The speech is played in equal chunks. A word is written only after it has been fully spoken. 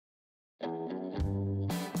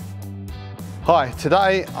Hi,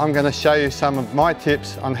 today I'm going to show you some of my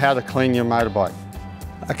tips on how to clean your motorbike.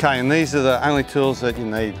 Okay, and these are the only tools that you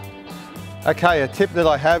need. Okay, a tip that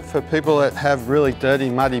I have for people that have really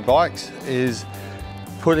dirty, muddy bikes is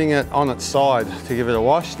putting it on its side to give it a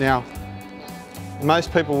wash. Now,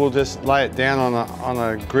 most people will just lay it down on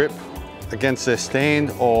a grip against their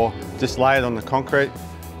stand, or just lay it on the concrete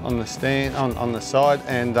on the stand on the side,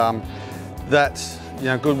 and that's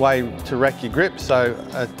a good way to wreck your grip. So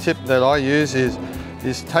a tip that I use is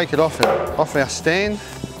take it off our stand,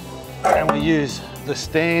 and we use the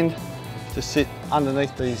stand to sit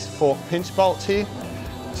underneath these fork pinch bolts here.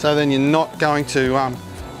 So then you're not going to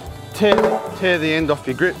tear the end off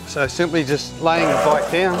your grip. So simply just laying the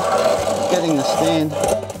bike down, getting the stand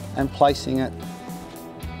and placing it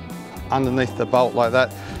underneath the bolt like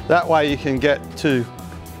that. That way you can get to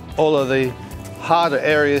all of the harder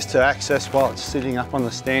areas to access while it's sitting up on the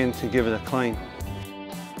stand to give it a clean.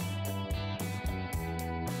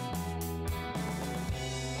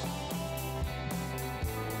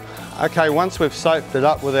 Okay, once we've soaped it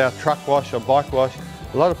up with our truck wash or bike wash,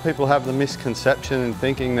 a lot of people have the misconception in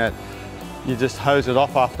thinking that you just hose it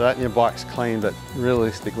off after that and your bike's clean, but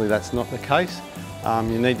realistically that's not the case.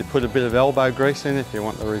 You need to put a bit of elbow grease in if you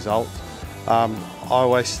want the results. I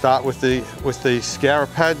always start with the scourer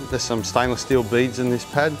pad. There's some stainless steel beads in this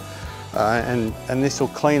pad, and this will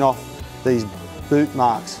clean off these boot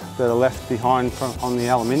marks that are left behind on the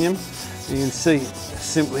aluminium. You can see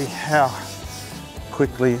simply how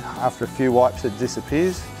quickly after a few wipes it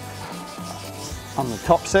disappears. On the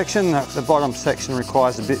top section, the bottom section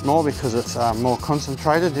requires a bit more because it's more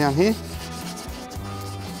concentrated down here.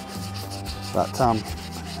 But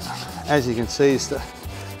as you can see, it's a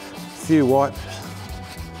few wipes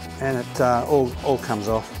and it all comes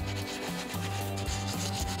off.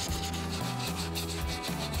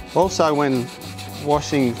 Also, when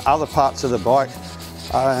washing other parts of the bike,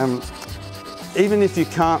 even if you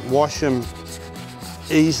can't wash them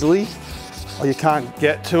easily, or you can't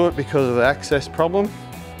get to it because of the access problem,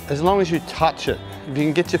 as long as you touch it, if you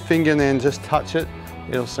can get your finger in there and just touch it,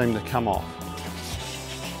 it'll seem to come off.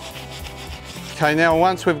 Okay, now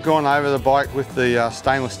once we've gone over the bike with the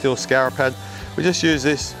stainless steel scourer pad, we just use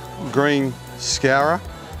this green scourer.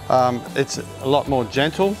 It's a lot more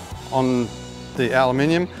gentle on the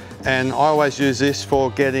aluminium, and I always use this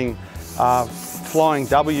for getting flying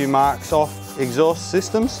W marks off exhaust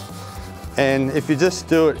systems. And if you just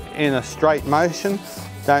do it in a straight motion,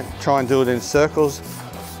 don't try and do it in circles,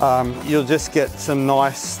 you'll just get some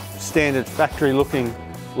nice standard factory looking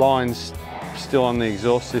lines still on the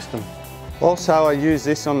exhaust system. Also, I use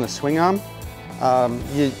this on the swing arm.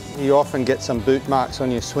 You often get some boot marks on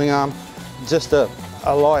your swing arm. Just a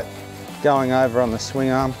light going over on the swing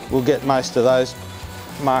arm will get most of those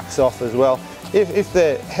marks off as well. If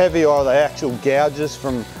they're heavy or they're actual gouges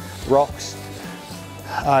from rocks,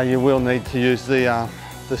 you will need to use the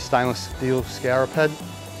stainless steel scourer pad,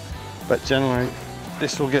 but generally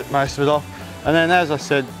this will get most of it off. And then, as I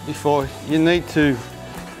said before, you need to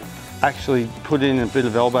actually put in a bit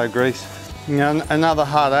of elbow grease. Another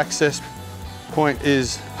hard access point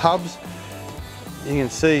is hubs. You can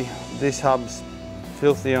see this hub's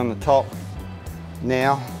filthy on the top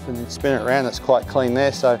now. When you spin it around, it's quite clean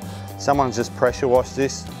there, so someone's just pressure washed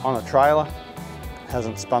this on a trailer,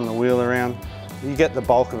 hasn't spun the wheel around. You get the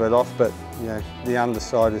bulk of it off, but the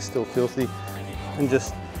underside is still filthy. And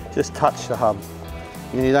just touch the hub.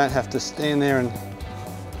 You don't have to stand there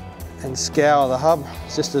and scour the hub.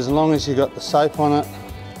 It's just as long as you got the soap on it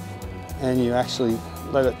and you actually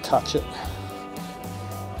let it touch it,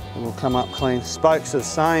 it will come up clean. Spokes are the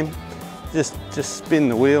same. Just spin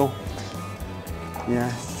the wheel.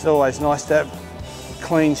 It's always nice to have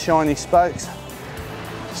clean, shiny spokes.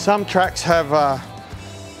 Some tracks have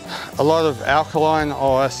a lot of alkaline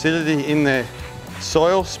or acidity in their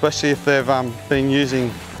soil, especially if they've been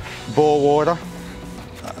using bore water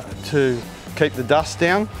to keep the dust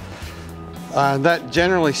down. That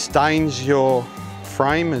generally stains your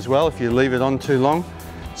frame as well if you leave it on too long.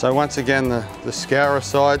 So once again, the scourer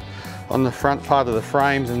side on the front part of the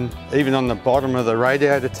frames, and even on the bottom of the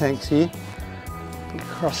radiator tanks here,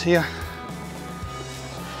 across here,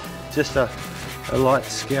 just a light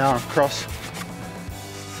scour across.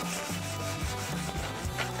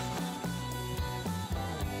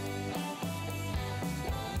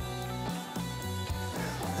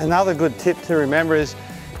 Another good tip to remember is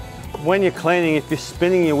when you're cleaning, if you're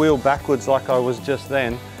spinning your wheel backwards like I was just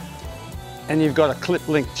then, and you've got a clip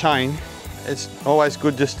link chain, it's always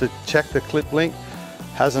good just to check the clip link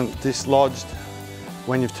hasn't dislodged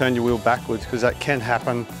when you've turned your wheel backwards, because that can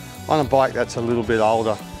happen on a bike that's a little bit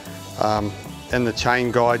older, and the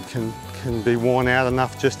chain guide can can be worn out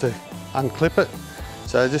enough just to unclip it.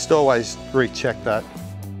 So just always recheck that.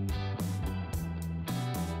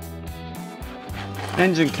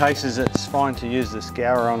 Engine cases, it's fine to use the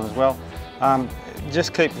scourer on as well.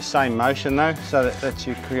 Just keep the same motion though, so that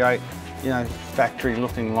you create, you know, factory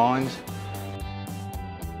looking lines.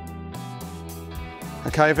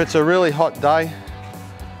 Okay, if it's a really hot day,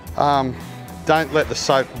 don't let the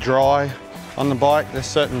soap dry on the bike. There's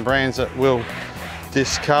certain brands that will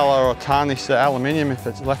discolour or tarnish the aluminium if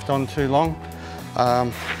it's left on too long.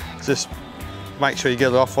 Just make sure you get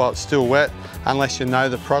it off while it's still wet, unless you know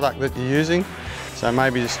the product that you're using. So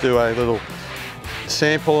maybe just do a little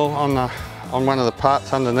sample on one of the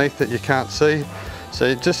parts underneath that you can't see.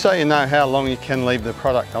 So just so you know how long you can leave the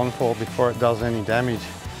product on for before it does any damage.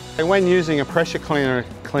 And when using a pressure cleaner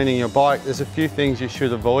cleaning your bike, there's a few things you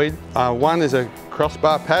should avoid. One is a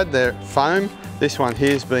crossbar pad, they're foam. This one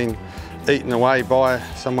here's been eaten away by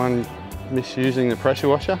someone misusing the pressure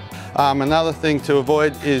washer. Another thing to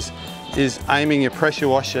avoid is aiming your pressure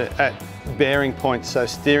washer at bearing points, so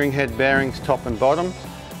steering head bearings, top and bottom.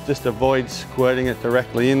 Just avoid squirting it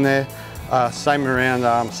directly in there. Same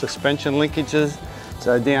around suspension linkages.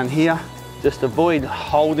 So down here, just avoid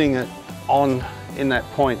holding it on in that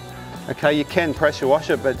point. Okay, you can pressure wash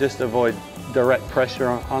it, but just avoid direct pressure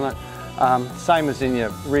on it. Same as in your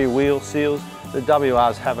rear wheel seals. The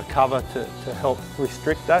WRs have a cover to help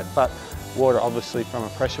restrict that, but water obviously from a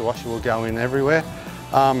pressure washer will go in everywhere.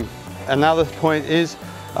 Another point is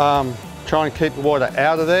try and keep the water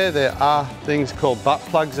out of there. There are things called butt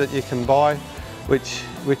plugs that you can buy,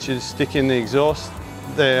 which is stick in the exhaust.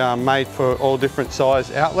 They are made for all different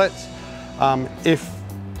size outlets. If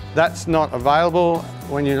that's not available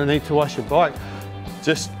when you need to wash your bike,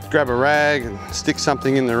 just grab a rag and stick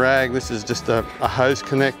something in the rag. This is just a hose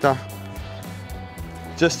connector,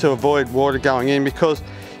 just to avoid water going in, because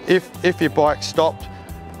if your bike stopped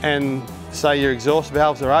and say your exhaust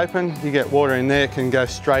valves are open, you get water in there, it can go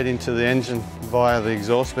straight into the engine via the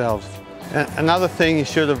exhaust valves. Another thing you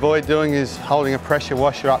should avoid doing is holding a pressure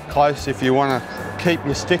washer up close if you want to keep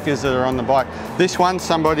your stickers that are on the bike. This one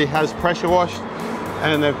somebody has pressure washed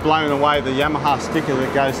and they've blown away the Yamaha sticker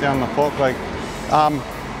that goes down the fork leg.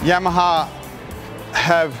 Yamaha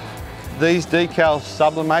have these decals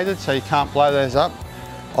sublimated, so you can't blow those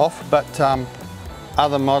off, but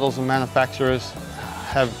other models and manufacturers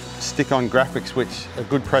have stick-on graphics which a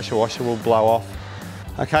good pressure washer will blow off.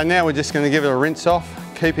 Okay, now we're just going to give it a rinse off,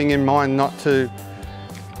 keeping in mind not to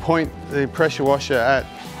point the pressure washer at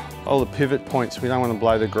all the pivot points. We don't want to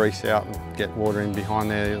blow the grease out and get water in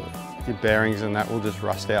behind there. Your bearings and that will just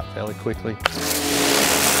rust out fairly quickly.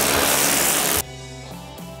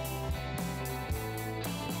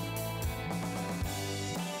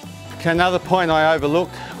 Okay, another point I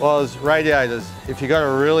overlooked was radiators. If you've got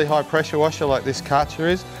a really high pressure washer like this Karcher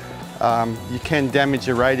is, you can damage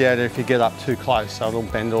your radiator if you get up too close, so it'll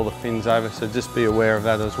bend all the fins over, so just be aware of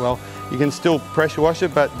that as well. You can still pressure wash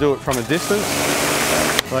it, but do it from a distance,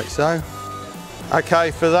 like so. Okay,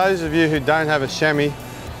 for those of you who don't have a chamois,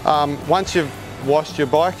 once you've washed your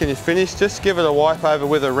bike and you're finished, just give it a wipe over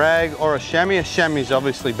with a rag or a chamois. A chamois is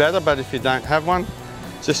obviously better, but if you don't have one,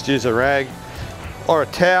 just use a rag or a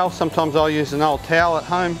towel. Sometimes I'll use an old towel at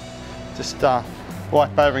home. Just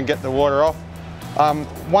wipe over and get the water off.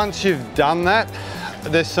 Once you've done that,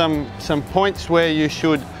 there's some points where you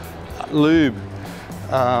should lube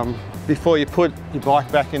before you put your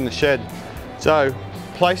bike back in the shed. So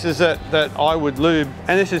places that I would lube,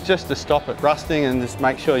 and this is just to stop it rusting and just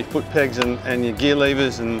make sure your foot pegs and your gear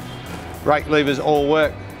levers and brake levers all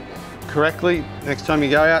work correctly. Next time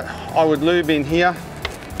you go out, I would lube in here,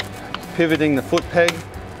 pivoting the foot peg,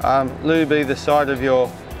 lube either side of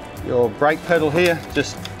your brake pedal here,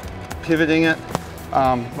 just pivoting it,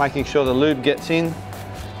 making sure the lube gets in.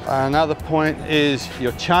 Another point is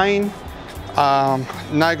your chain.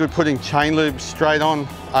 No good putting chain lube straight on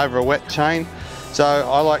over a wet chain. So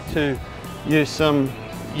I like to use some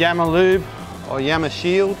Yamaha lube or Yamaha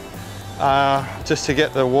Shield just to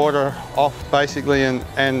get the water off basically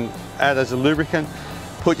and add as a lubricant.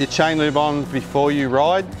 Put your chain lube on before you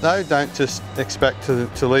ride though, don't just expect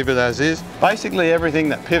to leave it as is. Basically everything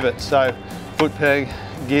that pivots, so foot peg,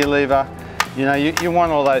 gear lever, you know, you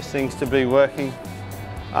want all those things to be working,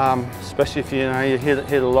 especially if you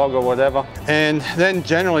hit a log or whatever. And then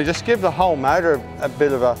generally just give the whole motor a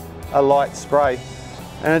bit of a light spray,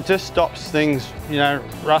 and it just stops things, you know,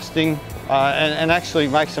 rusting and actually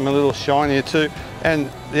makes them a little shinier too. And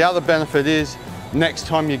the other benefit is next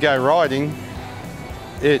time you go riding,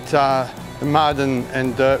 the mud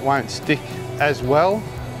and dirt won't stick as well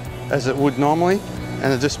as it would normally,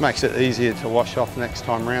 and it just makes it easier to wash off next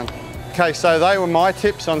time round. Okay, so they were my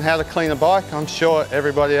tips on how to clean a bike. I'm sure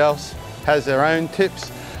everybody else has their own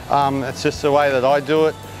tips. It's just the way that I do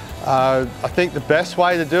it. I think the best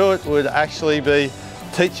way to do it would actually be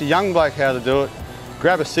teach a young bloke how to do it,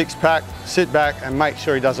 grab a six-pack, sit back and make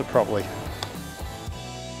sure he does it properly.